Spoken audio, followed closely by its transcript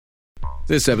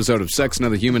This episode of Sex and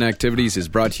Other Human Activities is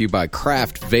brought to you by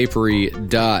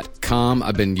craftvapory.com.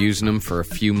 I've been using them for a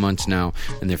few months now,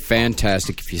 and they're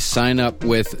fantastic. If you sign up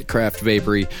with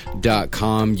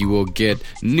craftvapory.com, you will get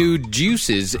new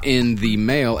juices in the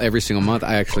mail every single month.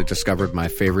 I actually discovered my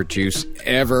favorite juice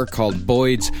ever called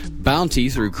Boyd's Bounty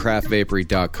through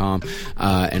craftvapory.com,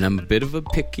 and I'm a bit of a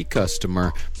picky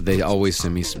customer. They always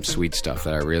send me some sweet stuff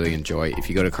that I really enjoy. If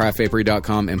you go to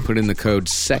craftvapory.com and put in the code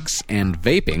SEX and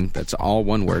VAPING, that's all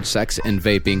one word, sex and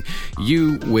vaping,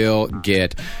 you will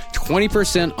get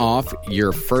 20% off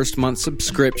your first month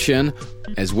subscription,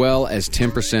 as well as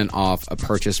 10% off a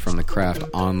purchase from the Craft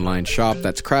online shop.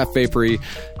 That's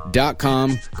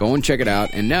craftvapory.com. Go and check it out.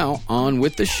 And now, on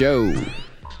with the show.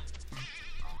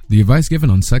 The advice given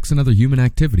on sex and other human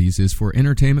activities is for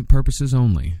entertainment purposes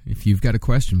only. If you've got a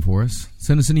question for us,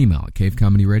 send us an email at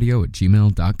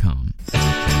cavecomedyradio@gmail.com.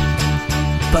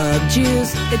 Bug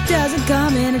juice, it doesn't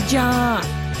come in a jar.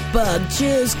 Bug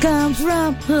juice comes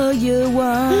from who you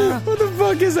are. What the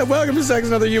fuck is that? Welcome to Sex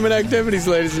and Other Human Activities,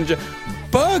 ladies and gentlemen.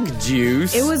 Bug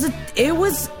juice? It was,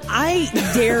 I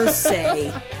dare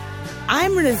say,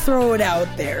 I'm going to throw it out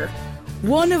there,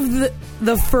 one of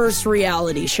the first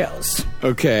reality shows.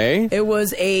 Okay. It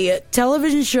was a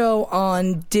television show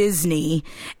on Disney,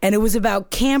 and it was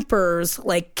about campers,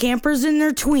 like campers in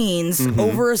their tweens,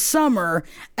 over a summer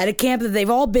at a camp that they've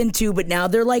all been to, but now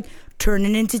they're like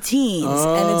turning into teens.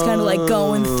 And it's kind of like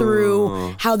going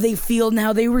through how they feel and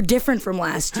how they were different from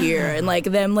last year. And like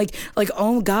them like,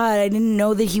 oh God, I didn't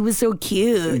know that he was so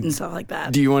cute and stuff like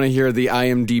that. Do you want to hear the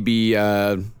IMDb,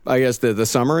 I guess the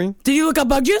summary? Did you look up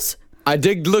Bug Juice? I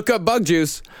did look up Bug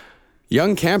Juice.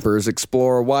 Young campers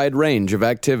explore a wide range of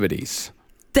activities.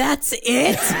 That's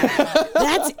it?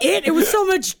 That's it? It was so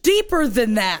much deeper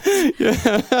than that.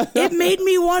 It made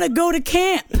me want to go to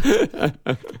camp.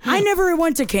 I never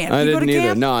went to camp. I you didn't go to either.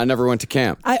 camp? No, I never went to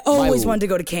camp. I always wanted to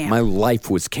go to camp. My life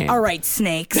was camp. All right,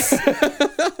 Snakes.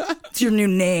 It's your new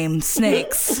name,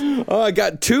 Snakes. Oh, I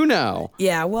got two now.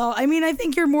 Yeah, well, I mean, I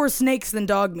think you're more snakes than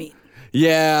dog meat.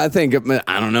 Yeah, I think,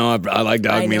 I don't know, I like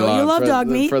dog meat a lot. You love dog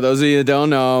meat. For those of you that don't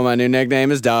know, my new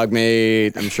nickname is Dog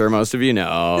Meat. I'm sure most of you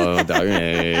know Dog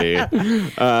Meat.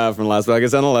 From Las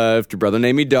Vegas on the left, your brother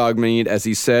named me Dog Meat. As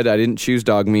he said, I didn't choose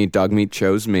Dog Meat. Dog Meat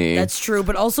chose me. That's true,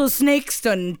 but also Snakes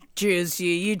didn't choose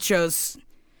you. You chose...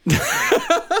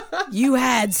 You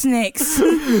had snakes.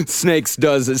 Snakes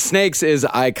is,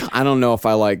 I don't know if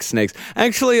I like snakes.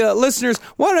 Actually, listeners,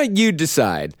 why don't you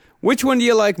decide? Which one do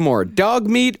you like more, dog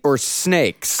meat or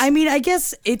snakes? I mean, I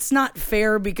guess it's not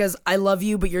fair because I love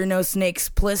you, but you're no Snakes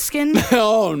Plissken.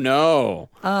 Oh, no.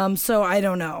 So I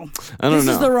don't know. This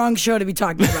is the wrong show to be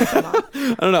talking about that.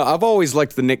 I don't know. I've always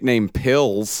liked the nickname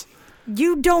Pills.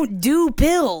 You don't do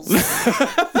pills.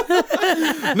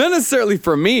 Not necessarily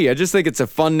for me. I just think it's a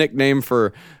fun nickname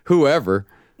for whoever.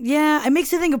 Yeah, it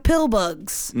makes you think of pill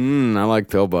bugs. I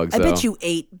like pill bugs, though. I bet you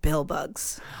ate pill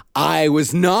bugs. I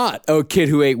was not a kid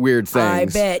who ate weird things. I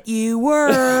bet you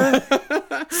were.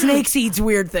 Snakes eats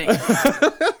weird things.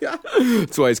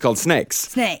 That's why it's called Snakes.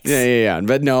 Snakes. Yeah.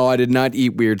 But no, I did not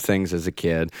eat weird things as a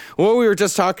kid. What we were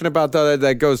just talking about, though,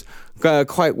 that goes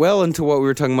quite well into what we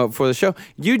were talking about before the show.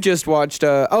 You just watched,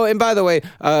 and by the way,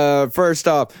 first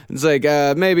off, it's like,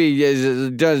 maybe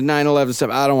 9/11 stuff.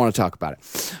 I don't want to talk about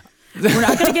it. We're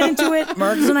not going to get into it.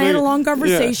 Marcus and I had a long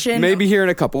conversation. Yeah, maybe here in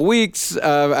a couple weeks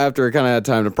after I kind of had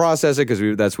time to process it,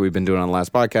 because that's what we've been doing on the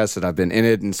last podcast, and I've been in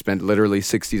it and spent literally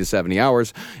 60 to 70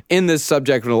 hours in this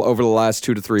subject over the last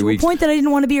 2 to 3 weeks. To a point that I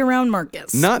didn't want to be around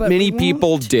Marcus. Not many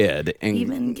people did. And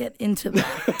even get into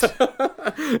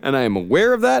that. And I am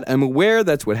aware of that. I'm aware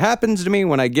that's what happens to me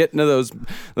when I get into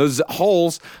those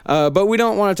holes. But we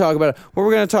don't want to talk about it. What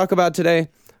we're going to talk about today: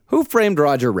 Who Framed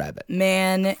Roger Rabbit?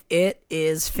 Man, it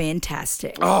is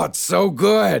fantastic. Oh, it's so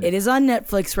good. It is on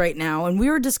Netflix right now, and we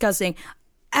were discussing,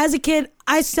 as a kid,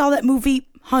 I saw that movie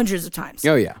hundreds of times.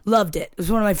 Oh, yeah. Loved it. It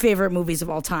was one of my favorite movies of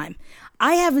all time.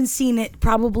 I haven't seen it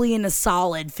probably in a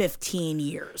solid 15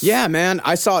 years. Yeah, man.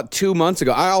 I saw it 2 months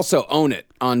ago. I also own it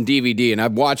on DVD, and I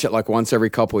watch it like once every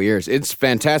couple of years. It's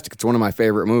fantastic. It's one of my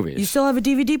favorite movies. You still have a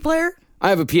DVD player? I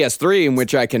have a PS3 in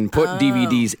which I can put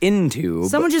DVDs into.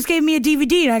 Someone just gave me a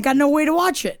DVD and I got no way to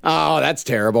watch it. Oh, that's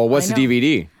terrible. What's the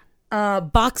DVD?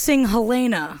 Boxing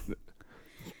Helena.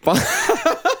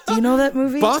 Do you know that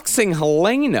movie? Boxing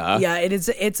Helena? Yeah, it is.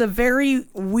 It's a very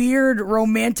weird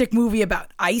romantic movie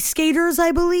about ice skaters,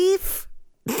 I believe.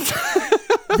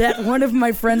 That one of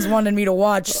my friends wanted me to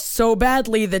watch so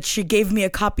badly that she gave me a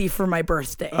copy for my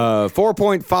birthday.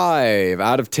 4.5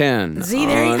 out of 10. See,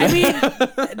 I mean,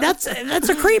 that's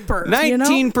a creeper.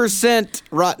 19%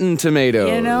 Rotten Tomatoes.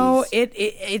 You know,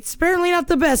 it's apparently not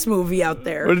the best movie out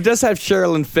there. But it does have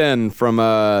Sherilyn Fenn from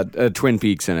Twin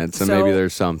Peaks in it, so maybe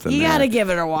there's something you there. Gotta give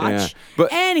it a watch. Yeah.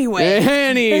 But anyway.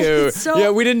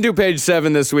 Anywho, we didn't do page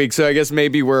 7 this week, so I guess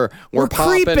maybe we're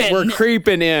creeping. We're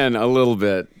creeping in a little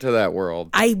bit to that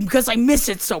world. Because I miss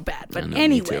it so bad. But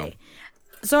anyway.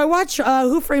 So I watched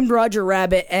Who Framed Roger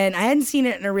Rabbit, and I hadn't seen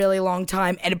it in a really long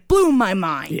time, and it blew my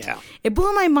mind. Yeah. It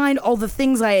blew my mind all the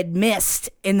things I had missed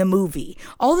in the movie.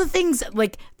 All the things,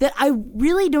 like, that I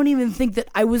really don't even think that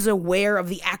I was aware of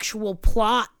the actual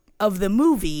plot of the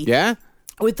movie. Yeah?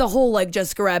 With the whole, like,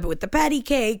 Jessica Rabbit with the patty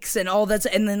cakes and all that.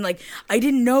 And then, like, I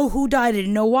didn't know who died. I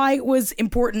didn't know why it was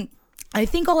important. I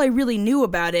think all I really knew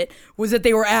about it was that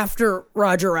they were after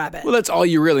Roger Rabbit. Well, that's all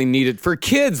you really needed for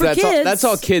kids. That's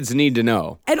all kids need to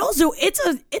know. And also, it's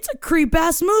a creep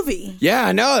ass movie. Yeah,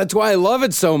 I know. That's why I love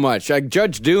it so much. Like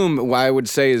Judge Doom, I would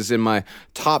say, is in my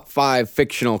top 5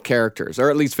 fictional characters, or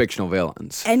at least fictional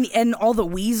villains. And all the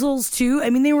weasels too. I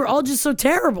mean, they were all just so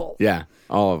terrible. Yeah,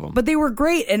 all of them. But they were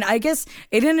great, and I guess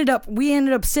we ended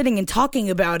up sitting and talking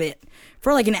about it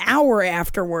for like an hour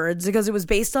afterwards because it was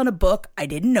based on a book. I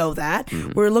didn't know that. Mm-hmm.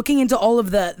 We were looking into all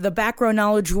of the background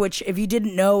knowledge, which if you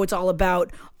didn't know, it's all about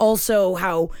also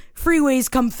how freeways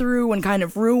come through and kind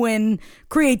of ruin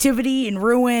creativity and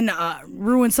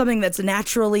ruin something that's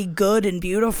naturally good and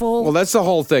beautiful. Well, that's the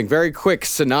whole thing. Very quick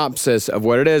synopsis of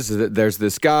what it is. There's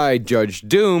this guy, Judge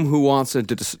Doom, who wants to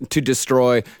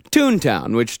destroy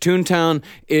Toontown, which Toontown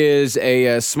is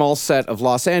a small set of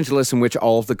Los Angeles in which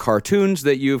all of the cartoons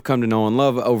that you've come to know and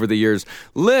love over the years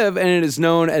live, and it is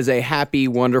known as a happy,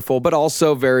 wonderful, but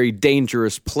also very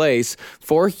dangerous place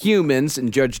for humans,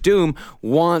 and Judge Doom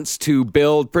wants to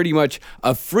build pretty much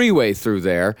a freeway through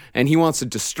there, and he wants to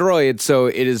destroy it, so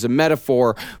it is a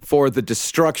metaphor for the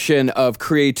destruction of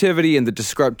creativity and the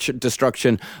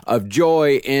destruction of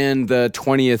joy in the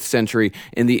 20th century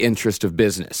in the interest of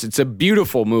business. It's a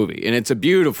beautiful movie, and it's a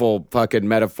beautiful fucking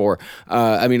metaphor.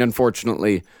 I mean,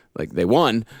 unfortunately, like, they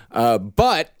won,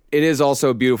 but it is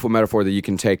also a beautiful metaphor that you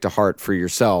can take to heart for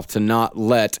yourself, to not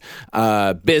let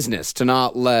business, to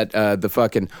not let the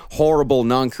fucking horrible,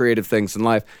 non-creative things in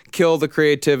life kill the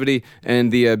creativity and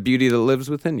the beauty that lives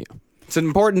within you. It's an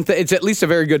important thing. It's at least a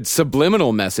very good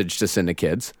subliminal message to send to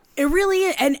kids. It really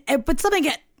is. But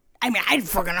something, I mean, I didn't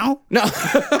fucking know. No.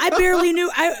 I barely knew.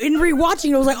 In rewatching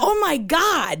it, I was like, oh my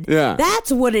God. Yeah.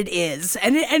 That's what it is.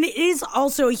 And it is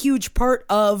also a huge part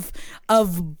of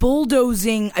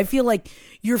bulldozing, I feel like,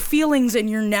 your feelings and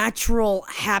your natural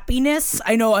happiness.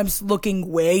 I know I'm looking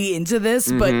way into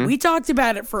this, but we talked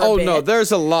about it for a bit. Oh, no,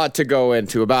 there's a lot to go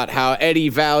into about how Eddie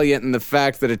Valiant and the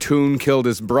fact that a Toon killed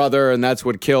his brother, and that's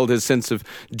what killed his sense of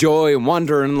joy and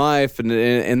wonder in life.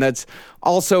 And that's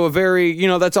also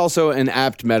that's also an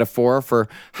apt metaphor for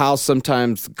how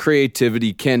sometimes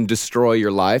creativity can destroy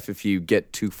your life if you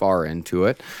get too far into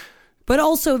it. But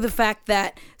also the fact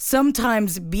that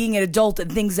sometimes being an adult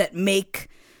and things that make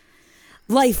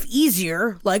life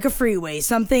easier, like a freeway,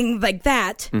 something like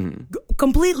that,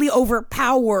 completely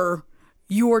overpower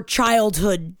your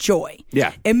childhood joy.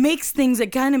 Yeah. It makes things,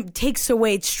 it kind of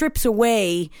it strips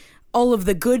away all of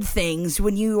the good things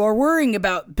when you are worrying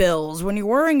about bills, when you're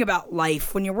worrying about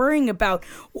life, when you're worrying about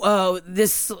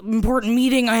this important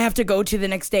meeting I have to go to the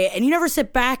next day, and you never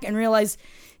sit back and realize,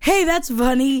 hey, that's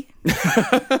funny,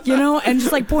 and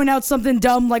just like point out something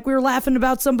dumb, like we were laughing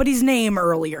about somebody's name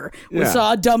earlier. We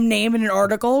saw a dumb name in an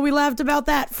article. We laughed about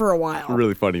that for a while.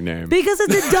 Really funny name. Because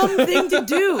it's a dumb thing to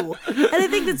do. And I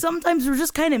think that sometimes we're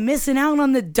just kind of missing out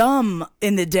on the dumb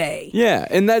in the day. Yeah,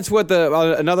 and that's what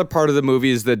another part of the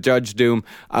movie is that Judge Doom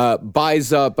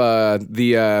buys up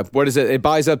It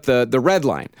buys up the Red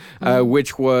Line,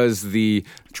 which was the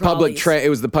public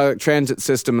transit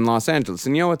system in Los Angeles.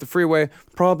 And you know what? The freeway,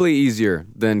 probably easier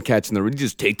than catching you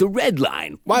just take the Red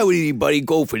Line. Why would anybody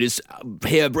go for this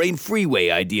harebrained freeway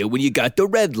idea when you got the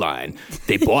Red Line?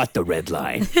 They bought the Red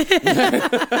Line.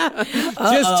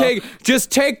 Just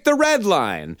take the Red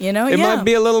Line. It might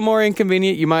be a little more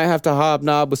inconvenient. You might have to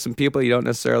hobnob with some people you don't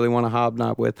necessarily want to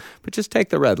hobnob with, but just take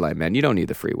the Red Line, man. You don't need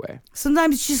the freeway.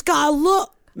 Sometimes you just gotta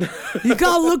look. You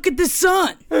gotta look at the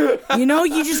sun. You know,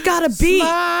 you just gotta be.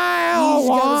 Smile, You just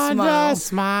gotta Wanda,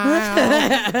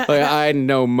 smile. Like, I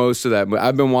know most of that.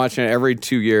 I've been watching it every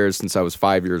 2 years since I was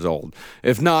 5 years old,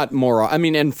 if not more. I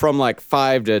mean, and from like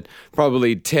 5 to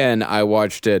probably 10, I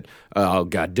watched it. Oh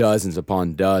God, dozens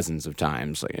upon dozens of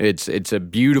times. Like, it's a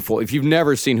beautiful. If you've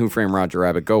never seen Who Framed Roger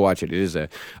Rabbit, go watch it. It is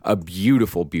a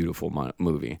beautiful, beautiful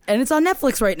movie. And it's on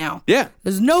Netflix right now. Yeah,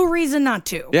 There's no reason not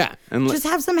to. yeah, and Just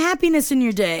have some happiness in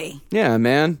your day. yeah,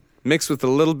 man. Mixed with a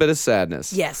little bit of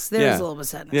sadness. Yes, there is a little bit of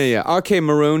sadness. Yeah, yeah. R.K.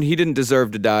 Maroon, he didn't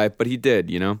deserve to die, but he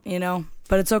did, you know? You know,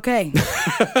 but it's okay.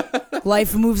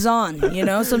 Life moves on, you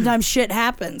know? Sometimes shit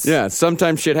happens. Yeah,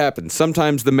 sometimes shit happens.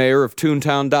 Sometimes the mayor of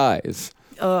Toontown dies.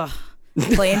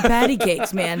 Playing patty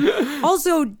cakes, man.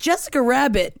 Also, Jessica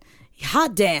Rabbit,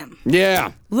 hot damn.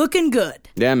 Yeah. Looking good.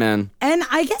 Yeah, man. And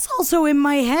I guess also in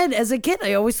my head as a kid,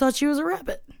 I always thought she was a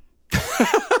rabbit.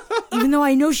 Even though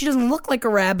I know she doesn't look like a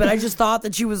rabbit, I just thought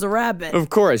that she was a rabbit. Of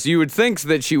course, you would think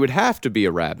that she would have to be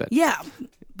a rabbit. Yeah,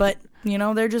 but, you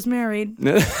know, they're just married.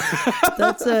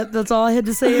 That's it. That's all I had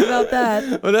to say about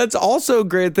that. Well, that's also a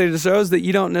great thing to show is that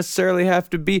you don't necessarily have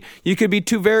to be, you could be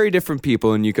two very different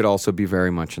people and you could also be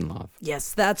very much in love.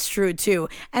 Yes, that's true, too.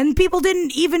 And people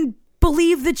didn't even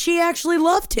believe that she actually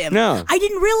loved him. No. I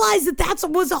didn't realize that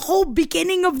was the whole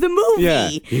beginning of the movie. Yeah.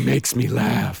 He makes me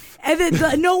laugh. And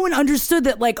then no one understood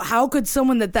that, like, how could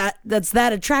someone that's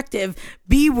that attractive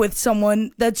be with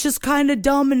someone that's just kind of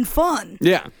dumb and fun?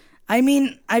 Yeah. I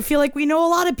mean, I feel like we know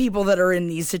a lot of people that are in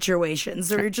these situations.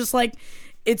 They're just like,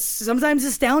 it's sometimes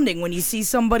astounding when you see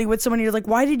somebody with someone, you're like,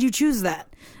 why did you choose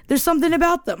that? There's something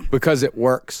about them. Because it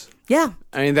works. Yeah.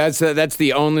 I mean, that's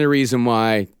the only reason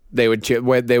why they would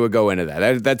go into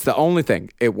that. That's the only thing.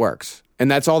 It works.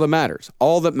 And that's all that matters.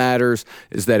 All that matters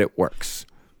is that it works.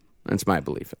 That's my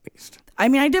belief, at least. I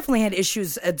mean, I definitely had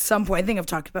issues at some point. I think I've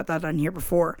talked about that on here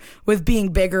before with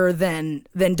being bigger than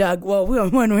Doug. Well,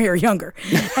 when we were younger,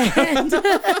 and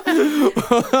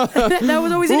that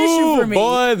was always an issue for me.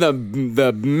 Boy,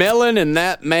 the melon in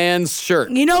that man's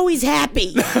shirt. You know he's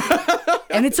happy,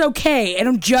 and it's okay. I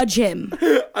don't judge him.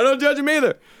 I don't judge him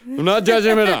either. I'm not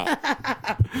judging him at all.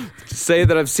 Just say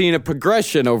that I've seen a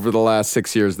progression over the last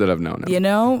 6 years that I've known him. You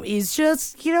know, he's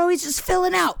just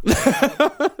filling out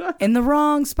in the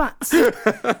wrong spots.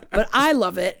 But I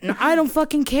love it, and I don't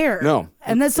fucking care. No.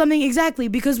 And that's something exactly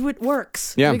because it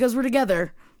works. Yeah. Because we're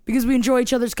together. Because we enjoy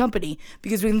each other's company.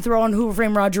 Because we can throw on Who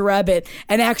Framed Roger Rabbit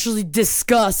and actually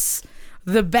discuss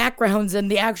the backgrounds and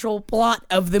the actual plot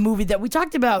of the movie that we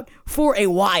talked about for a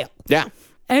while. Yeah.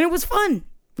 And it was fun.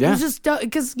 Yeah. It was just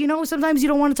because, you know, sometimes you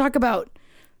don't want to talk about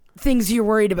things you're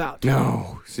worried about.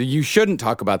 No. So you shouldn't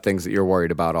talk about things that you're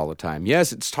worried about all the time.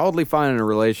 Yes, it's totally fine in a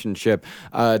relationship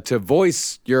to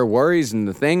voice your worries and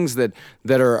the things that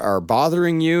are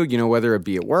bothering you, you know, whether it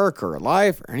be at work or at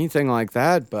life or anything like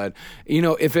that. But, you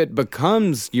know, if it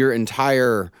becomes your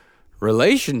entire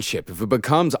relationship, if it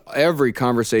becomes every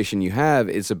conversation you have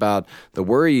is about the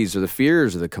worries or the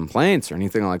fears or the complaints or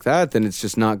anything like that, then it's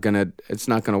just not gonna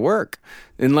work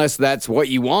unless that's what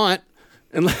you want.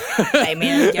 I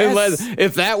mean, I guess.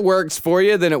 If that works for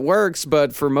you, then it works.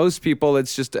 But for most people,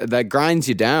 it's just that grinds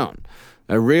you down.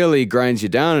 It really grinds you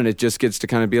down, and it just gets to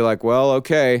kind of be like, well,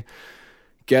 okay,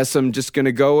 guess I'm just going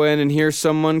to go in and hear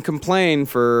someone complain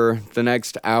for the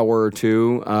next hour or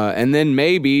two, and then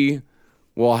maybe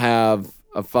we'll have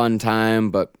a fun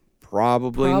time, but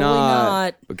probably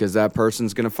not, because that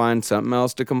person's going to find something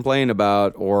else to complain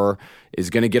about or is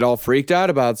going to get all freaked out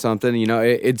about something. You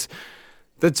know,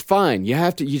 that's fine.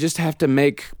 You just have to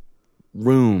make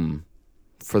room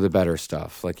for the better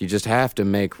stuff. Like, you just have to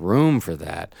make room for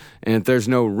that. And if there's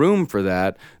no room for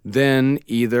that, then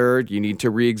either you need to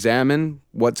re-examine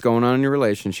what's going on in your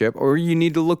relationship, or you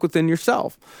need to look within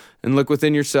yourself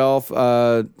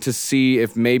to see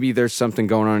if maybe there's something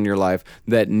going on in your life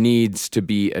that needs to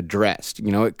be addressed.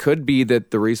 You know, it could be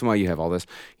that the reason why you have all this,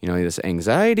 you know, this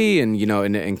anxiety and, you know,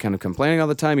 and kind of complaining all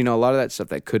the time, you know, a lot of that stuff,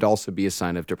 that could also be a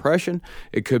sign of depression.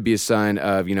 It could be a sign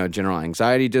of, you know, general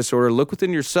anxiety disorder. Look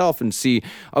within yourself and see,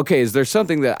 okay, is there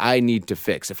something that I need to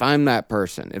fix? If I'm that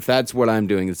person, if that's what I'm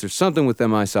doing, is there something within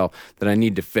myself that I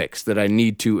need to fix, that I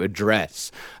need to address?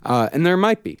 And there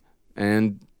might be.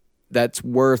 And that's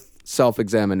worth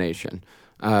self-examination.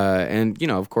 And, you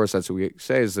know, of course, that's what we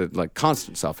say is that, like,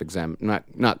 constant self-exam,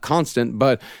 not constant,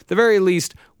 but at the very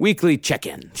least, weekly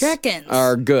check-ins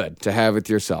are good to have with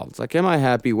yourself. It's like, am I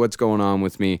happy? What's going on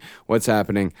with me? What's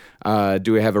happening?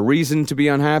 Do I have a reason to be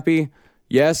unhappy?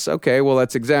 Yes. Okay. Well,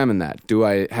 let's examine that. Do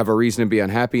I have a reason to be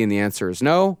unhappy? And the answer is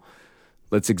no.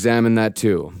 Let's examine that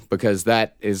too, because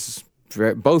that is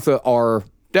both are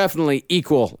definitely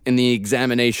equal in the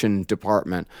examination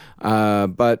department.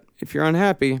 But if you're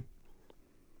unhappy,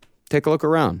 take a look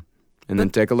around. And then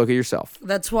take a look at yourself.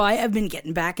 That's why I've been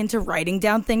getting back into writing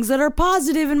down things that are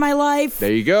positive in my life.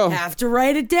 There you go. Have to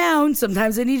write it down.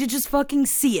 Sometimes I need to just fucking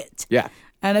see it. Yeah.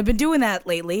 And I've been doing that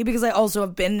lately because I also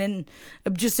have been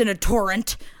just in a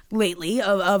torrent lately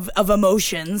of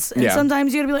emotions. And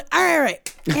sometimes you gotta be like, all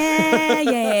right.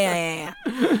 Yeah.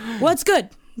 What's good?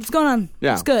 What's going on?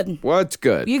 Yeah. What's good? What's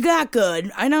good? You got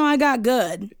good. I know I got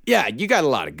good. Yeah, you got a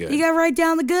lot of good. You gotta write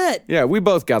down the good. Yeah, we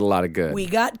both got a lot of good. We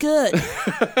got good.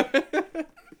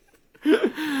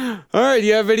 All right,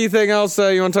 you have anything else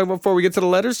you want to talk about before we get to the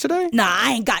letters today? Nah,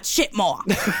 I ain't got shit more.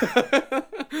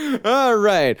 All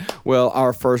right. Well,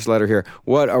 our first letter here.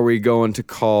 What are we going to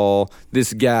call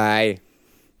this guy?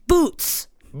 Boots.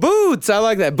 Boots. I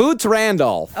like that. Boots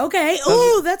Randolph. Okay.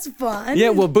 Ooh, that's fun. Yeah,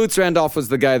 well, Boots Randolph was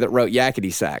the guy that wrote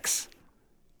Yakety Sax.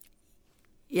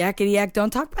 Yakety yak,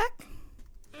 don't talk back?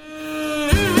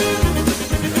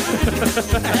 I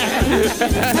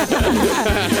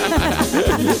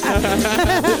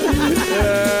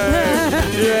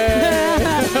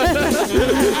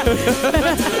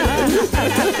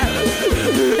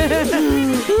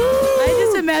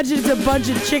just imagine it's a bunch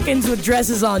of chickens with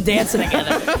dresses on dancing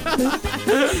together.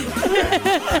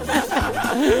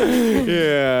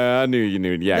 Yeah, I knew you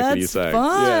knew Yakety Sax.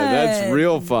 Fun. Yeah, that's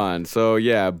real fun. So,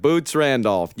 yeah, Boots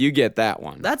Randolph, you get that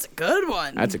one. That's a good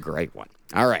one. That's a great one.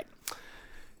 All right.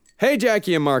 Hey,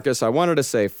 Jackie and Marcus, I wanted to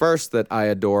say first that I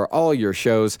adore all your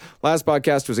shows. Last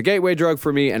podcast was a gateway drug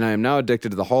for me, and I am now addicted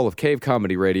to the whole of Cave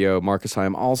Comedy Radio. Marcus, I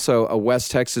am also a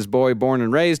West Texas boy born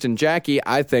and raised, and Jackie,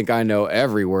 I think I know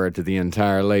every word to the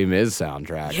entire Les Mis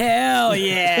soundtrack. Hell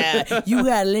yeah. You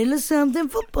got a little something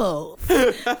for both.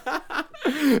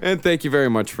 And thank you very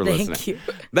much for listening. Thank you.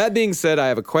 That being said, I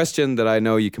have a question that I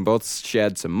know you can both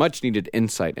shed some much-needed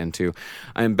insight into.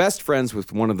 I am best friends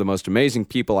with one of the most amazing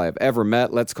people I have ever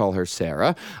met. Let's call her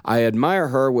Sarah. I admire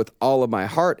her with all of my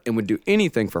heart and would do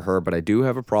anything for her, but I do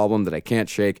have a problem that I can't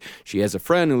shake. She has a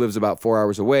friend who lives about 4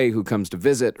 hours away who comes to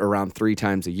visit around 3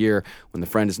 times a year. When the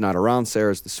friend is not around,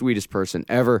 Sarah's the sweetest person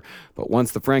ever, but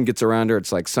once the friend gets around her,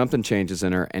 it's like something changes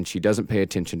in her, and she doesn't pay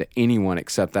attention to anyone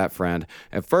except that friend.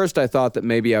 At first, I thought that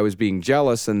maybe I was being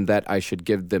jealous and that I should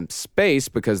give them space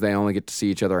because they only get to see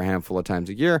each other a handful of times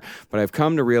a year, but I've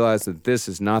come to realize that this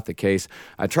is not the case.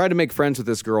 I tried to make friends with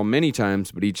this girl many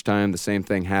times, but each time the same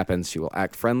thing happens. She will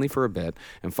act friendly for a bit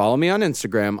and follow me on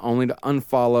Instagram, only to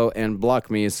unfollow and block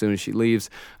me as soon as she leaves.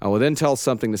 I will then tell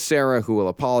something to Sarah, who will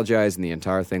apologize, and the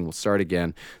entire thing will start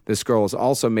again. This girl has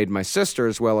also made my sister,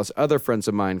 as well as other friends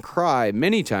of mine, cry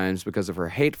many times because of her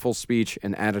hateful speech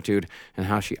and attitude and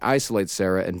how she isolates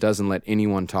Sarah and doesn't let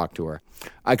anyone talk to her.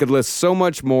 I could list so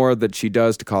much more that she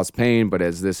does to cause pain, but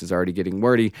as this is already getting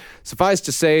wordy, suffice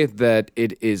to say that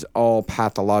it is all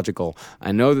pathological.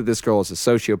 I know that this girl is a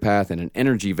sociopath and an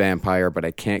energy vampire, but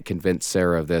I can't convince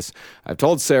Sarah of this. I've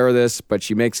told Sarah this, but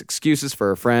she makes excuses for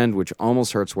her friend, which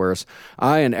almost hurts worse.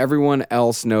 I and everyone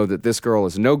else know that this girl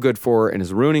is no good for her and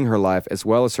is ruining her life as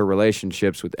well as her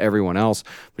relationships with everyone else,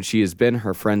 but she has been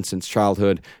her friend since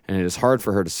childhood, and it is hard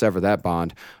for her to sever that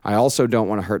bond. I also don't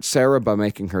want to hurt Sarah by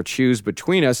making her choose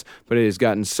between us, but it has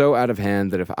gotten so out of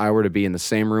hand that if I were to be in the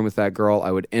same room with that girl,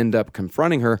 I would end up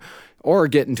confronting her or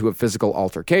get into a physical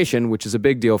altercation, which is a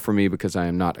big deal for me because I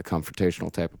am not a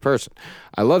confrontational type of person.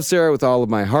 I love Sarah with all of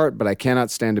my heart, but I cannot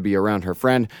stand to be around her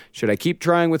friend. Should I keep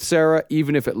trying with Sarah,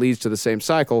 even if it leads to the same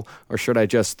cycle, or should I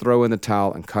just throw in the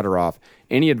towel and cut her off?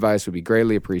 Any advice would be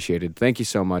greatly appreciated. Thank you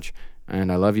so much,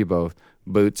 and I love you both.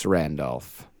 Boots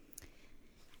Randolph.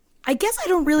 I guess I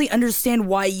don't really understand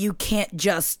why you can't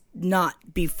just not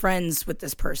be friends with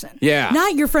this person. Yeah.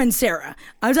 Not your friend Sarah.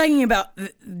 I'm talking about the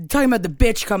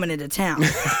bitch coming into town.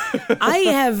 I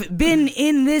have been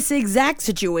in this exact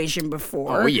situation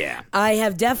before. Oh, yeah. I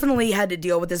have definitely had to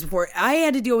deal with this before. I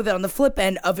had to deal with it on the flip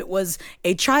end of it was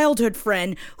a childhood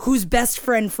friend whose best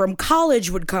friend from college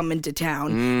would come into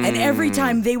town. And every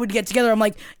time they would get together, I'm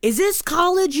like, is this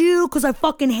college you? Because I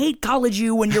fucking hate college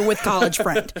you when you're with college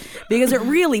friend. Because it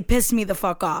really pissed me the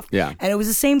fuck off. Yeah. And it was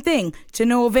the same thing. To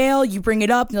no avail, you bring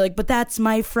it up, and you're like, but that's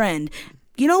my friend.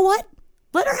 You know what?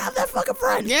 Let her have that fucking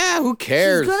friend. Yeah, who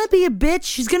cares? She's gonna be a bitch.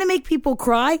 She's gonna make people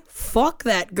cry. Fuck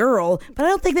that girl. But I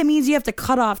don't think that means you have to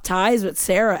cut off ties with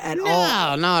Sarah at all.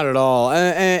 No, not at all.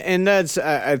 And that's,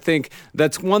 I think,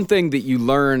 that's one thing that you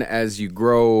learn as you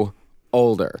grow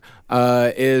older.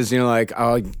 Is,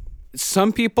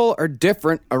 some people are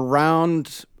different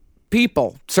around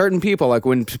people, certain people, like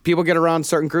when people get around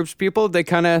certain groups of people, they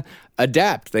kind of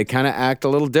adapt. They kind of act a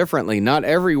little differently. Not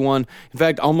everyone, in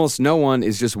fact, almost no one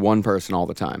is just one person all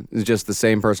the time. It's just the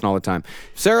same person all the time.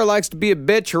 If Sarah likes to be a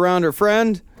bitch around her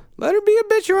friend, let her be a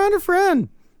bitch around her friend.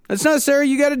 That's not Sarah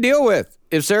you got to deal with.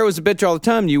 If Sarah was a bitch all the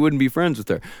time, you wouldn't be friends with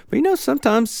her. But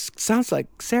sometimes it sounds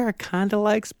like Sarah kind of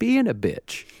likes being a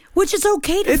bitch. Which is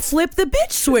okay to flip the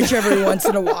bitch switch every once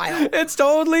in a while. It's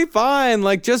totally fine.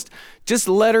 Like just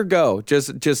let her go.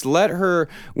 Just let her,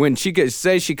 when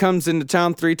say she comes into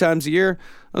town 3 times a year,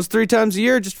 those 3 times a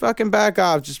year, just fucking back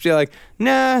off. Just be like,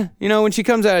 nah, when she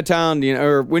comes out of town,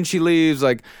 or when she leaves,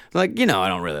 like, I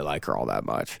don't really like her all that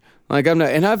much. Like I'm not,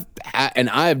 and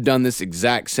I've done this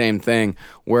exact same thing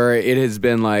where it has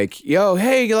been like, yo,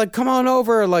 hey, like come on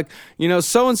over, like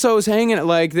so and so is hanging,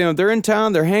 like they're in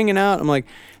town, they're hanging out. I'm like,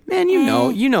 man, you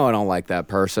know I don't like that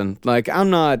person. Like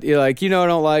I'm not like I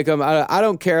don't like them. I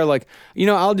don't care. Like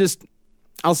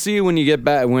I'll see you when you get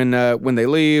back when they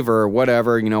leave or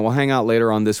whatever. We'll hang out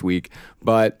later on this week.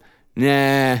 But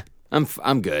nah.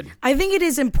 I'm good. I think it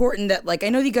is important that, like, I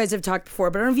know you guys have talked before,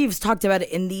 but I don't know if you've talked about it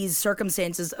in these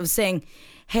circumstances of saying,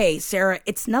 hey, Sarah,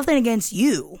 it's nothing against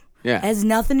you. Yeah. It has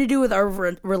nothing to do with our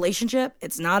relationship.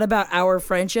 It's not about our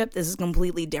friendship. This is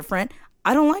completely different.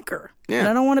 I don't like her. Yeah. And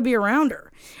I don't want to be around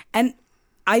her. And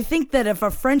I think that if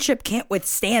a friendship can't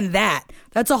withstand that,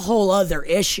 that's a whole other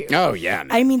issue. Oh, yeah.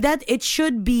 Man. I mean, that it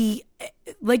should be,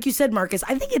 like you said, Marcus,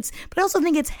 but I also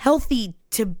think it's healthy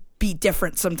to be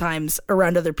different sometimes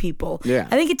around other people. Yeah.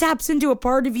 I think it taps into a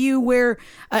part of you where,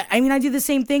 I do the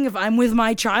same thing if I'm with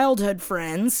my childhood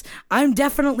friends. I'm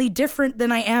definitely different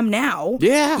than I am now.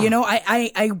 Yeah.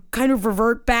 I kind of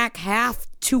revert back half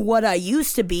to what I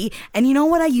used to be. And you know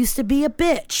what? I used to be a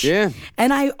bitch. Yeah.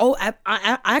 And I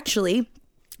actually,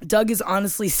 Doug has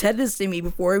honestly said this to me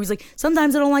before. He was like,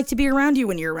 sometimes I don't like to be around you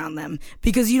when you're around them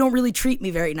because you don't really treat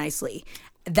me very nicely.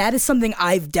 That is something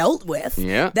I've dealt with.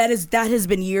 Yeah. That has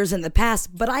been years in the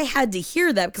past, but I had to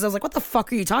hear that because I was like, what the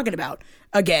fuck are you talking about?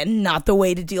 Again, not the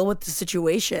way to deal with the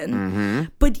situation. Mm-hmm.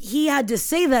 But he had to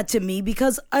say that to me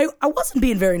because I wasn't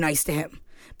being very nice to him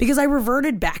because I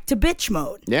reverted back to bitch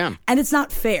mode. Yeah. And it's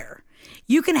not fair.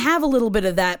 You can have a little bit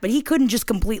of that, but he couldn't just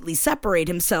completely separate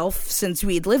himself since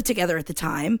we had lived together at the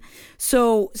time.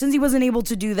 So since he wasn't able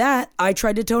to do that, I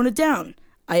tried to tone it down.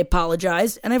 I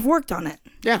apologized and I've worked on it.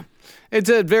 Yeah. It's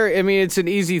an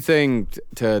easy thing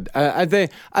to, I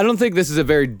don't think this is a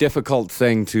very difficult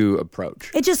thing to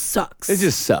approach. It just sucks. It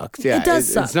just sucks. Yeah. It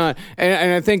does suck. It's not,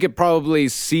 and I think it probably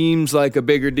seems like a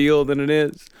bigger deal than it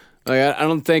is. Like, I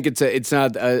don't think it's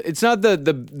not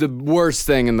the worst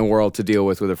thing in the world to deal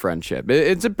with a friendship.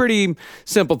 It's a pretty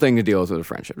simple thing to deal with a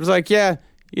friendship. It's like, yeah,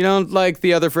 you don't like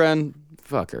the other friend,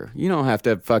 fuck her. You don't have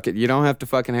to you don't have to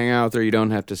fucking hang out with her. You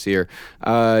don't have to see her.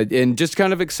 And just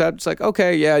kind of accept, it's like,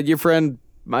 okay, yeah, your friend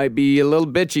might be a little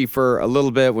bitchy for a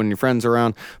little bit when your friend's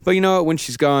around, but you know what, when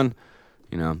she's gone,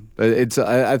 it's,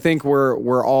 I think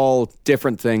we're all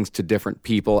different things to different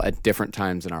people at different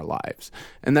times in our lives.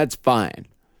 And that's fine.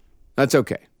 That's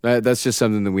okay. That's just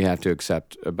something that we have to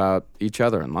accept about each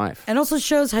other in life. And also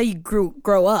shows how you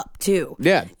grow up, too.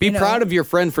 Yeah. Be proud of your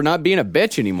friend for not being a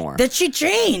bitch anymore. That she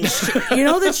changed.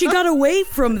 That she got away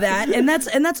from that. And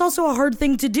that's also a hard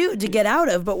thing to do, to get out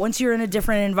of. But once you're in a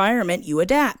different environment, you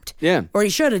adapt. Yeah. Or you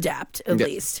should adapt, at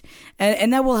least.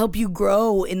 And that will help you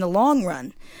grow in the long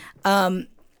run.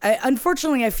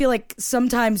 Unfortunately, I feel like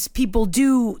sometimes people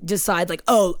do decide like,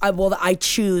 I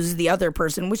choose the other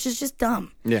person, which is just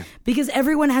dumb. Yeah. Because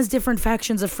everyone has different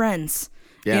factions of friends.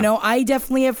 Yeah. I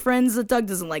definitely have friends that Doug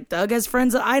doesn't like. Doug has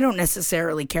friends that I don't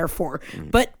necessarily care for.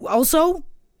 But also,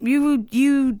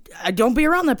 you don't be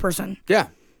around that person. Yeah.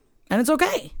 And it's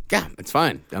okay. Yeah, it's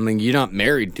fine. I mean, you're not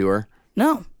married to her.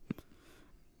 No.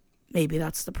 Maybe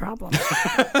that's the problem.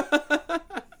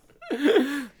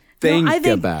 Think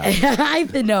about it.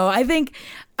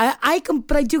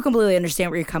 But I do completely understand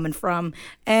where you're coming from,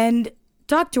 and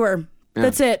talk to her. Yeah.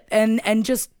 That's it. And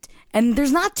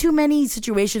there's not too many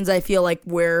situations I feel like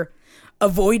where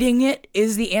avoiding it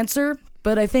is the answer,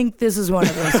 but I think this is one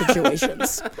of those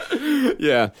situations.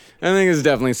 Yeah, I think it's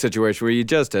definitely a situation where you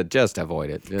just avoid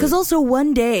it. Because also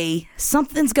one day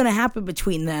something's gonna happen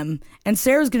between them, and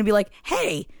Sarah's gonna be like,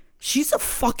 "Hey, she's a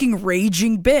fucking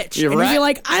raging bitch." You're right. And you're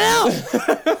like, I know.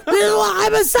 This is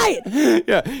what I'm saying.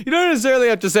 Yeah. You don't necessarily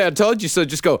have to say, I told you so.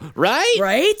 Just go, right?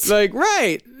 Right? Like,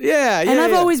 right. Yeah. And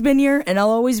I've always been here, and I'll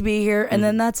always be here, and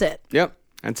then that's it. Yep.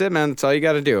 That's it, man. That's all you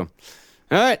got to do.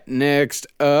 All right. Next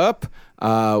up,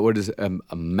 what is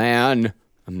a man?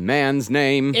 A man's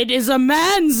name. It is a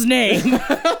man's name.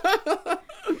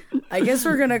 I guess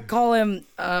we're going to call him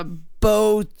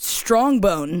Bo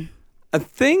Strongbone. I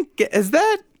think, is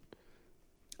that?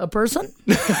 A person?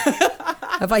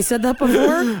 Have I said that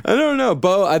before? I don't know.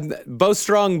 Bo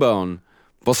Strongbone.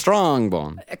 Bo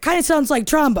Strongbone. It kind of sounds like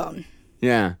trombone.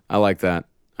 Yeah, I like that.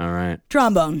 All right.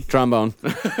 Trombone.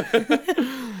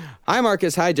 Hi,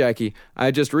 Marcus. Hi, Jackie.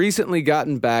 I just recently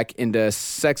gotten back into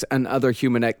sex and other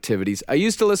human activities. I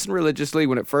used to listen religiously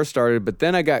when it first started, but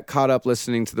then I got caught up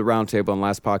listening to the Roundtable and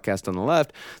last podcast on the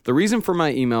left. The reason for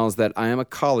my email is that I am a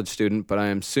college student, but I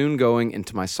am soon going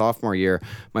into my sophomore year.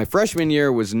 My freshman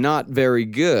year was not very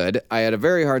good. I had a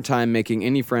very hard time making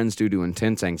any friends due to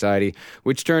intense anxiety,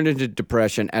 which turned into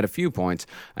depression at a few points.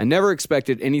 I never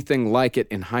expected anything like it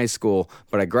in high school,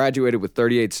 but I graduated with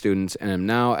 38 students and am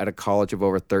now at a college of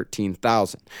over 13,000.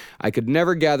 I could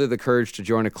never gather the courage to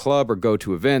join a club or go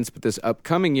to events, but this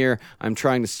upcoming year, I'm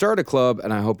trying to start a club,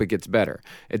 and I hope it gets better.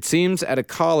 It seems at a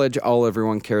college, all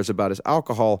everyone cares about is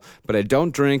alcohol, but I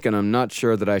don't drink, and I'm not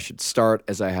sure that I should start,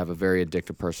 as I have a very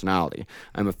addictive personality.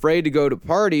 I'm afraid to go to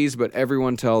parties, but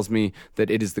everyone tells me that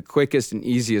it is the quickest and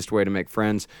easiest way to make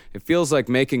friends. It feels like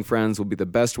making friends will be the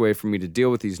best way for me to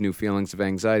deal with these new feelings of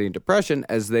anxiety and depression,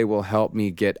 as they will help me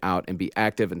get out and be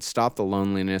active and stop the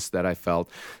loneliness that I felt.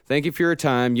 Thank you for your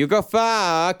time. You go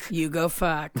fuck. You go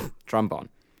fuck. Trombone.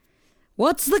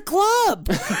 What's the club?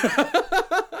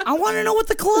 I want to know what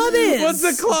the club is. What's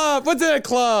the club? What's a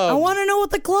club? I want to know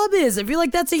what the club is. I feel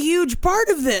like that's a huge part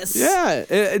of this. Yeah,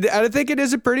 I think it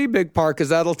is a pretty big part because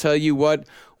that'll tell you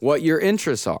what your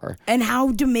interests are. And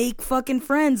how to make fucking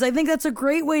friends. I think that's a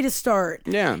great way to start.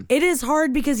 Yeah. It is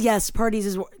hard because, yes,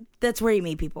 parties that's where you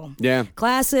meet people. Yeah.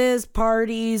 Classes,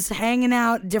 parties, hanging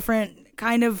out, different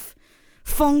kind of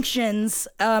functions.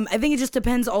 I think it just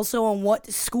depends also on what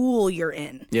school you're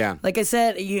in. Yeah. Like I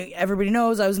said, everybody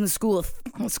knows I was in the school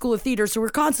of theater, so we're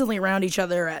constantly around each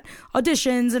other at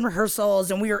auditions and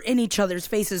rehearsals, and we were in each other's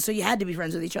faces, so you had to be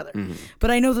friends with each other. Mm-hmm. But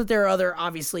I know that there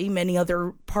are many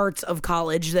other parts of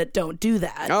college that don't do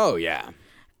that. Oh, yeah.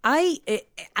 I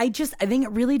think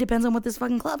it really depends on what this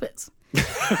fucking club is.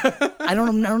 I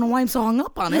don't know why I'm so hung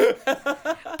up on it.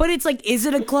 But it's like, is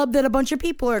it a club that a bunch of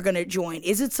people are going to join?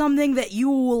 Is it something that you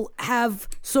will have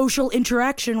social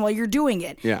interaction while you're doing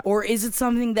it? Yeah. Or is it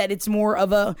something that it's more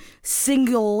of a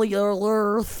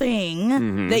singular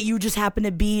thing that you just happen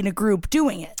to be in a group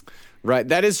doing it? Right.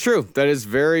 That is true. That is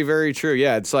very, very true.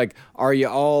 Yeah. It's like, are you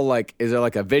all like, is it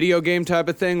like a video game type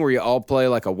of thing where you all play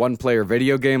like a one-player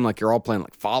video game, like you're all playing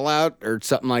like Fallout or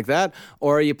something like that?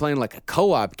 Or are you playing like a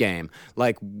co-op game,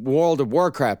 like World of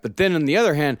Warcraft? But then on the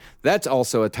other hand, that's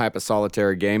also a type of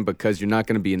solitary game because you're not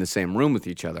going to be in the same room with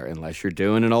each other unless you're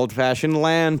doing an old-fashioned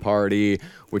LAN party,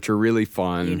 which are really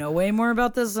fun. You know way more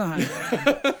about this than I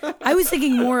do. I was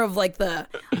thinking more of like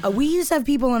we used to have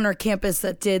people on our campus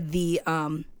that did the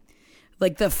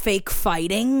like the fake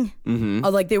fighting. Mm-hmm.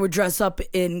 Like they would dress up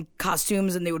in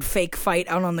costumes and they would fake fight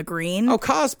out on the green. Oh,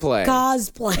 cosplay.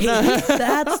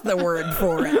 That's the word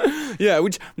for it. Yeah,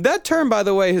 which that term, by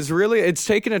the way, it's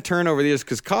taken a turn over the years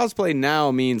because cosplay now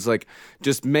means like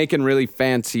just making really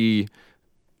fancy...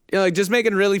 like just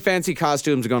making really fancy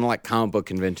costumes and going to like comic book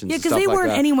conventions. Yeah, because they like weren't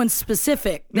that. anyone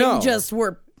specific. They just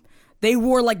were... They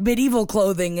wore like medieval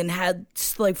clothing and had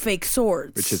like fake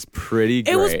swords. Which is pretty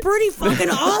great. It was pretty fucking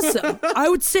awesome. I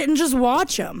would sit and just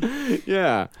watch them.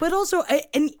 Yeah. But also,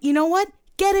 and you know what?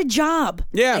 Get a job.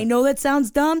 Yeah. I know that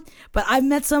sounds dumb, but I've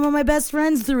met some of my best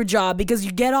friends through a job because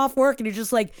you get off work and you're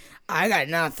just like, I got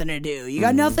nothing to do. You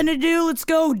got nothing to do? Let's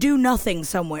go do nothing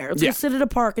somewhere. Let's go sit at a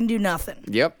park and do nothing.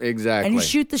 Yep, exactly. And you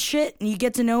shoot the shit and you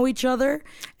get to know each other.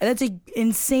 And that's an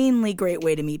insanely great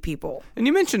way to meet people. And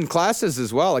you mentioned classes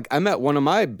as well. Like I met one of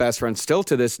my best friends still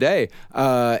to this day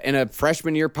in a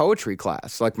freshman year poetry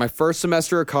class. Like my first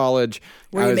semester of college.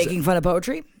 Were you making fun of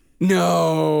poetry?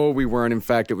 No, we weren't. In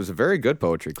fact, it was a very good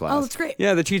poetry class. Oh, that's great.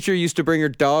 Yeah, the teacher used to bring her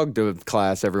dog to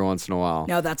class every once in a while.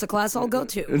 No, that's a class I'll go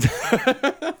to.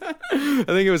 I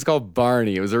think it was called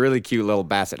Barney. It was a really cute little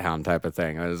basset hound type of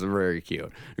thing. It was very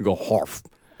cute. You go harf.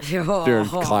 During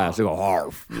class, you go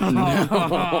harf.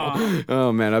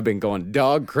 Oh man, I've been going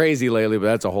dog crazy lately, but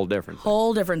that's a whole different thing.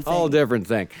 Whole different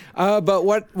thing. But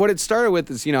what it started with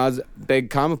is, I was a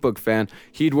big comic book fan.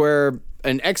 He'd wear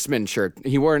an X-Men shirt.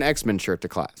 He wore an X-Men shirt to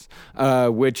class,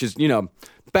 which is,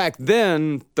 back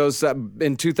then, those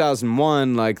in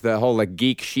 2001, like the whole like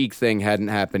geek chic thing hadn't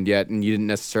happened yet, and you didn't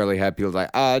necessarily have people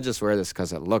like, I just wear this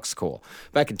because it looks cool.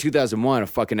 Back in 2001, a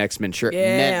fucking X-Men shirt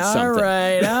meant something. All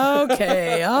right,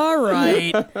 okay, all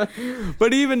right.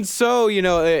 But even so,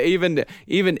 even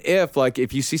if like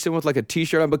if you see someone with like a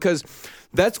T-shirt on, because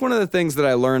that's one of the things that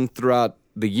I learned throughout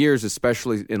the years,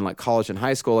 especially in like college and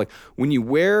high school, like when you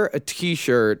wear a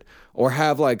T-shirt or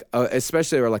have like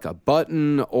especially or like a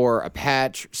button or a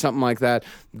patch, something like that,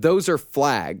 those are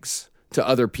flags to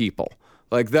other people.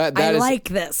 Like that I is, like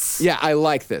this. Yeah, I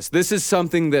like this. This is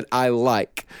something that I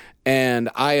like. And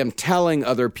I am telling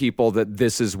other people that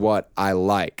this is what I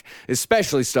like,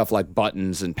 especially stuff like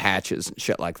buttons and patches and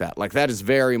shit like that. Like that is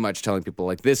very much telling people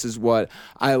like this is what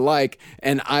I like.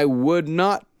 And I would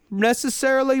not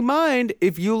necessarily mind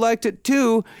if you liked it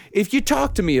too, if you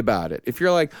talk to me about it. If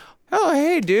you're like, oh,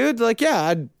 hey, dude, like, yeah,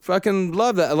 I'd fucking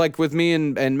love that. Like, with me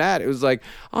and Matt, it was like,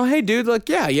 oh, hey, dude, like,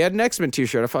 yeah, you had an X-Men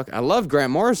t-shirt. I love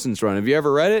Grant Morrison's run. Have you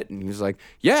ever read it? And he was like,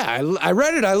 yeah, I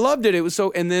read it. I loved it. It was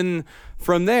so, and then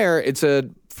from there, it's a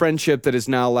friendship that has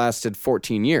now lasted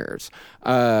 14 years.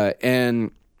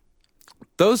 And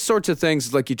those sorts of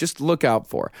things, like, you just look out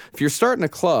for. If you're starting a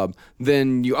club,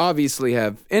 then you obviously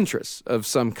have interests of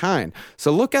some kind.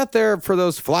 So look out there for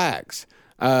those flags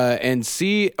and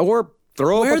see, or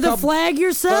wear the flag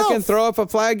yourself. Fucking throw up a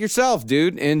flag yourself,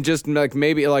 dude, and just like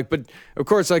maybe like, but of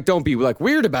course, like don't be like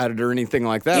weird about it or anything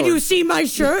like that. Did you see my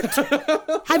shirt?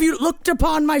 Have you looked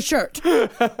upon my shirt?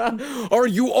 Are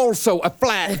you also a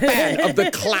fan of the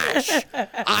Clash?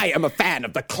 I am a fan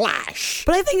of the Clash.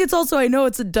 But I think it's also, I know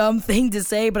it's a dumb thing to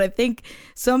say, but I think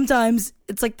sometimes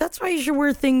it's like, that's why you should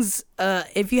wear things.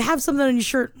 If you have something on your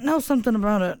shirt, know something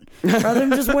about it. Rather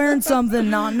than just wearing something,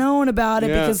 not knowing about it,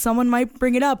 because someone might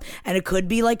bring it up. And it could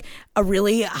be like a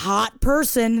really hot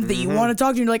person that you want to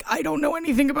talk to. And you're like, I don't know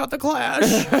anything about the Clash.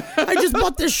 I just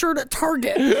bought this shirt at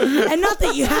Target. And not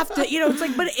that you have to, it's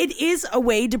like, but it is a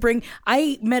way to bring.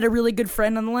 I met a really good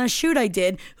friend on the last shoot I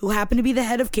did who happened to be the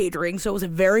head of catering. So it was a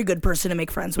very good person to make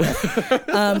friends with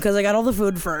because I got all the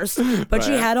food first. But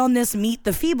she had on this Meet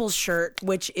the Feebles shirt,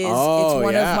 which is it's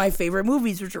one of my favorite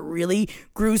movies, which is a really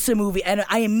gruesome movie. And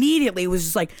I immediately was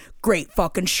just like, great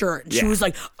fucking shirt. And she was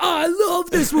like, oh, I love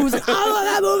this movie. I was like, I love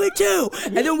that movie too.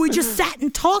 And then we just sat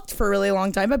and talked for a really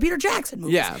long time about Peter Jackson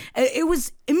movies. Yeah. It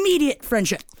was immediate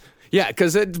friendship. Yeah,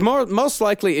 because it's most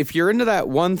likely if you're into that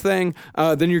one thing,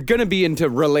 then you're going to be into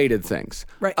related things,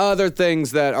 right? Other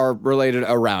things that are related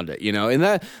around it,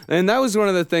 and that was one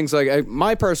of the things. Like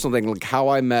my personal thing, like how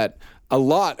I met a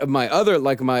lot of my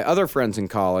other friends in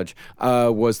college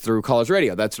was through college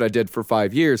radio. That's what I did for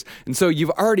 5 years, and so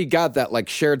you've already got that like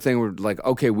shared thing where like,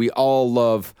 okay, we all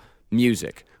love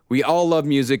music. We all love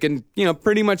music, and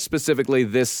pretty much specifically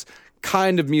this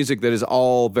kind of music that is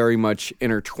all very much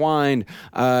intertwined.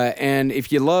 And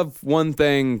if you love one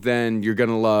thing, then you're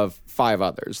going to love 5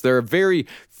 others. There are very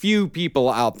few people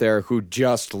out there who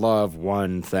just love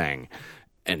one thing.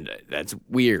 And that's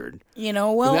weird.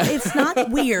 Well, it's not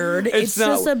weird. It's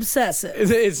just obsessive.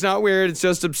 It's not weird. It's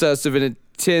just obsessive. And it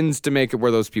tends to make it where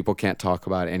those people can't talk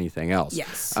about anything else.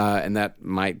 Yes. And that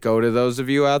might go to those of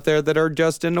you out there that are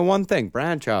just into one thing.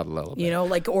 Branch out a little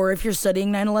bit. Or if you're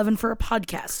studying 9/11 for a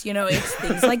podcast, it's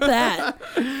things like that.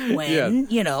 When,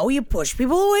 you push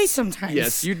people away sometimes.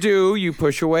 Yes, you do. You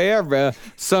push away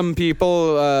some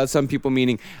people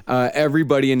meaning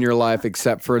everybody in your life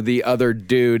except for the other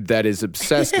dude that is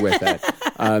obsessed with it,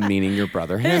 meaning your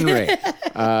brother Henry.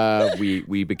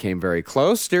 We became very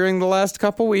close during the last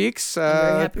couple weeks.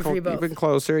 I'm very happy for you both. Even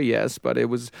closer, yes, but it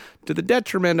was to the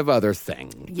detriment of other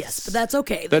things. Yes, but that's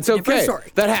okay. That's okay.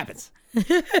 Story. That happens.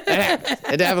 It happens.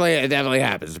 It definitely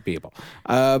happens to people.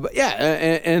 But yeah,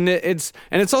 and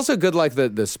it's also good, like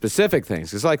the specific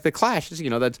things. It's like the Clash.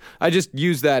 That's I just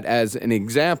use that as an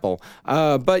example.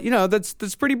 But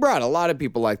that's pretty broad. A lot of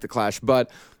people like the Clash, but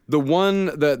the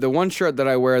one shirt that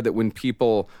I wear that when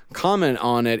people comment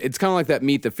on it, it's kind of like that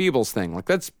Meet the Feebles thing. Like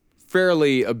that's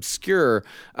fairly obscure.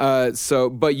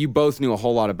 But you both knew a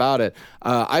whole lot about it.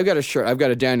 I've got a shirt. I've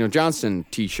got a Daniel Johnston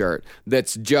T-shirt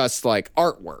that's just like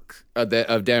artwork of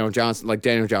Daniel Johnston, like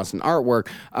Daniel Johnston artwork.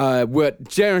 What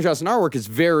Daniel Johnston artwork is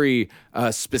very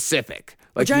specific.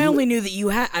 Like Which I only knew that you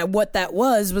had what that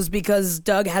was because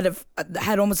Doug had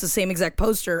almost the same exact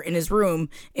poster in his room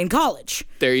in college.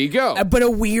 There you go. But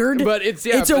a weird. But it's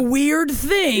a weird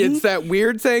thing. It's that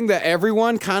weird thing that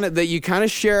everyone that you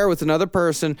share with another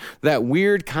person. That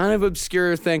weird kind of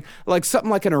obscure thing, like something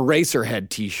like an Eraserhead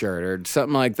T-shirt or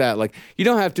something like that. Like you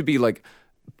don't have to be like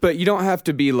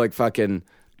fucking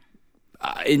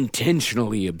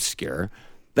intentionally obscure.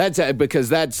 That's because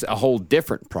that's a whole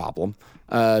different problem.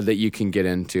 That you can get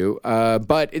into,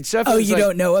 but it's definitely. Oh, you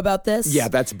don't know about this? Yeah,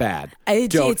 that's bad.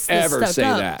 It's ever say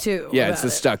that. Too, yeah, it's the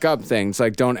stuck up thing. It's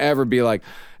like don't ever be like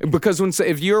because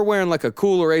if you're wearing like a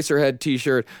cool Eraserhead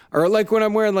T-shirt or like when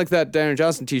I'm wearing like that Daniel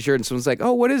Johnston T-shirt and someone's like,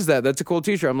 oh, what is that? That's a cool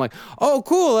T-shirt. I'm like, oh,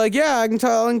 cool. Like yeah, I can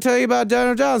tell you about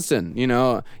Daniel Johnston.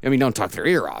 I mean, don't talk their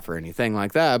ear off or anything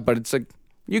like that, but it's like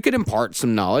you could impart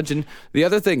some knowledge. And the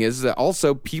other thing is that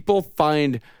also people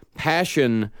find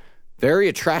passion very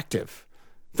attractive.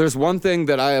 There's one thing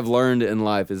that I have learned in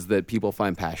life is that people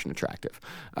find passion attractive.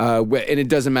 And it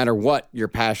doesn't matter what you're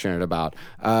passionate about.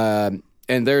 And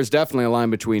there's definitely a line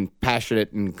between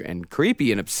passionate and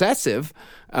creepy and obsessive.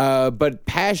 But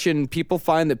passion, people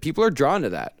find that people are drawn to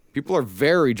that. People are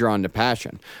very drawn to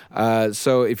passion.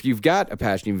 So if you've got a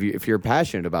passion, if you're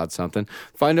passionate about something,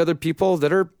 find other people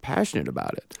that are passionate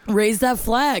about it. Raise that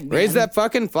flag, man. Raise that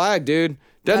fucking flag, dude.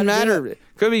 Doesn't Gotta do matter. it.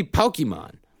 Could be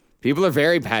Pokemon. People are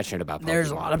very passionate about Pokemon.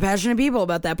 There's a lot of passionate people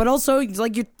about that. But also, it's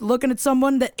like you're looking at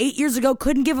someone that 8 years ago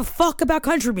couldn't give a fuck about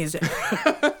country music.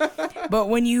 But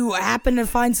when you happen to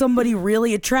find somebody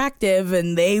really attractive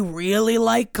and they really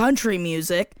like country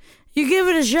music, you give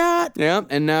it a shot. Yeah,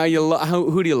 and now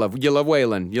who do you love? You love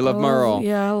Waylon. You love Merle.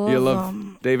 Yeah, I love You love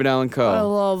David Allan Coe. I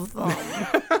love them.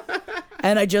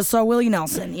 And I just saw Willie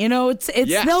Nelson. You know, it's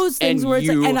those things and where it's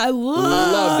like, and I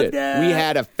loved it. We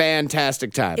had a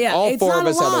fantastic time. Yeah, all it's four not of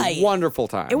us a had lie. a wonderful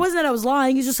time. It wasn't that I was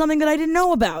lying. It's just something that I didn't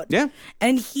know about. Yeah.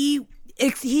 And he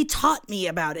taught me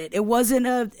about it. It wasn't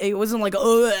like,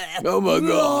 Oh my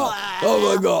god.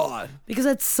 Oh my god. because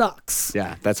that sucks.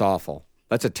 Yeah, that's awful.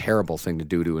 That's a terrible thing to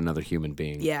do to another human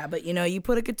being. Yeah, but you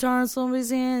put a guitar in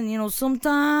somebody's hand,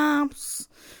 sometimes.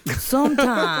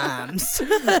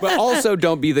 But also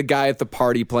don't be the guy at the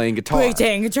party playing guitar.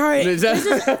 Playing guitar. It's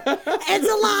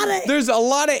a lot of. There's a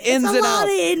lot of ins and outs. There's a lot of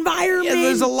environment. Yeah,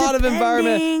 there's a lot of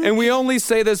environment, depending. and we only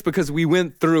say this because we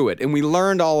went through it and we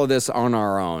learned all of this on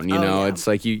our own. You know, yeah. it's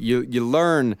like you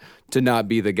learn to not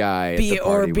be the guy at the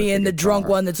party with being the drunk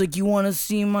guitar. one that's like, you want to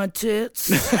see my tits,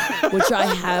 which I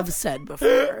have said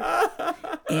before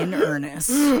in earnest,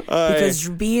 because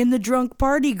being the drunk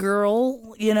party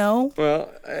girl,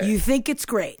 Well, you think it's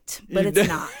great, but it's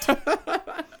not.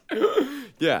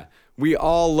 yeah, we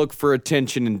all look for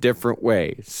attention in different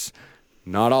ways.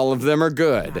 Not all of them are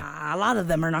good. A lot of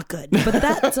them are not good, but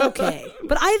that's okay.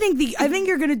 But I think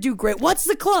you're gonna do great. What's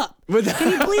the club?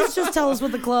 Can you please just tell us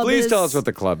what the club is? Please tell us what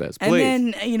the club is, please.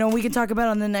 And then, we can talk about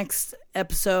it on the next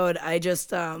episode. I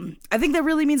just, I think that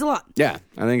really means a lot. Yeah,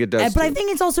 I think it does. But too. I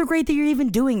think it's also great that you're even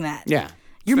doing that. Yeah.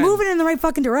 You're Fun. moving in the right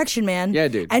fucking direction, man. Yeah,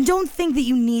 dude. And don't think that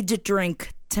you need to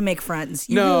drink to make friends.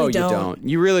 You No, really you don't.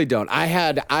 You really don't.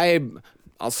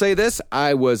 I'll say this.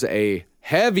 I was a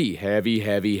heavy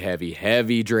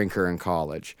drinker in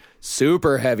college.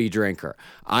 Super heavy drinker.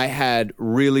 I had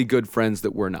really good friends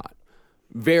that were not.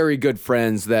 Very good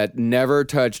friends that never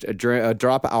touched a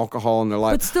drop of alcohol in their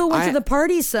life. But still went to the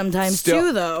parties sometimes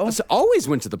too, though. Always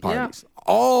went to the parties.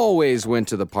 Always went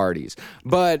to the parties.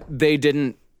 But they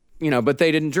didn't,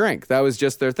 drink. That was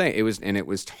just their thing. It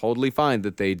was totally fine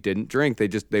that they didn't drink.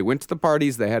 They went to the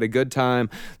parties. They had a good time.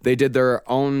 They did their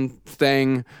own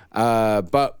thing,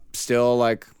 but still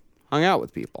hung out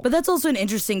with people. But that's also an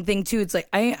interesting thing too. It's like,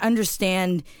 I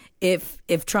understand if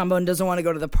Trombone doesn't want to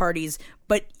go to the parties,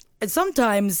 but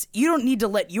sometimes you don't need to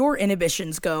let your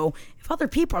inhibitions go. If other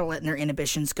people are letting their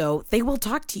inhibitions go, they will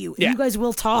talk to you. And you guys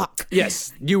will talk.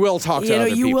 Yes, you will talk to other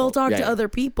people. You will talk to other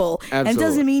people. Absolutely. And it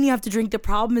doesn't mean you have to drink. The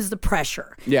problem is the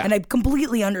pressure. Yeah. And I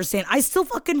completely understand. I still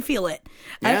fucking feel it.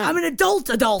 Yeah. I'm an adult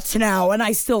now, and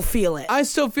I still feel it. I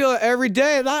still feel it every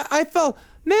day. And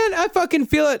I fucking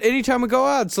feel it anytime I go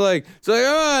out. It's like,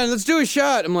 oh, let's do a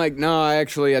shot. I'm like, no, I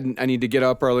need to get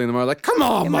up early in the morning. Like, come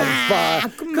on,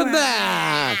 motherfucker. Come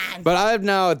on. But I've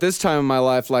now, at this time in my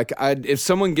life, if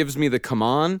someone gives me the come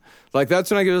on,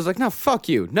 that's when I was like, no, fuck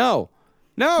you. No,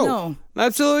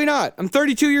 absolutely not. I'm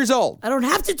 32 years old. I don't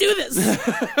have to do this.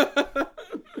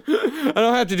 I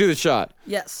don't have to do the shot.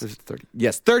 Yes.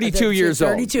 32 years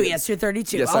old. 32. Yes, you're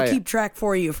 32. Yes, I'll keep track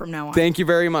for you from now on. Thank you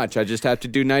very much. I just have to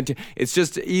do 19. It's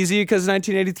just easy because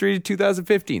 1983 to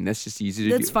 2015. That's just easy to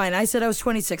do. That's fine. I said I was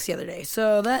 26 the other day,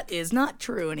 so that is not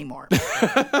true anymore.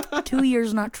 2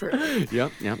 years not true.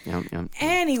 Yep.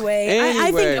 Anyway,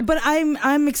 I think, but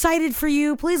I'm excited for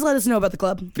you. Please let us know about the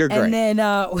club. You're great. And then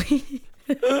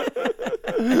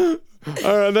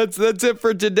All right, that's it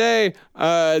for today.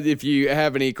 If you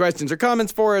have any questions or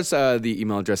comments for us, the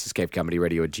email address is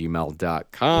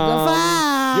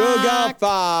cavecomedyradio@gmail.com. You go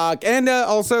fuck. And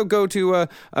also go to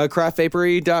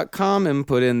craftvapory.com and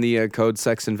put in the code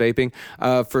Sex and Vaping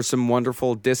for some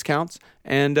wonderful discounts.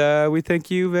 And we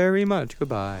thank you very much.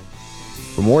 Goodbye.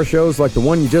 For more shows like the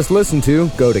one you just listened to,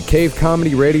 go to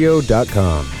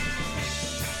cavecomedyradio.com.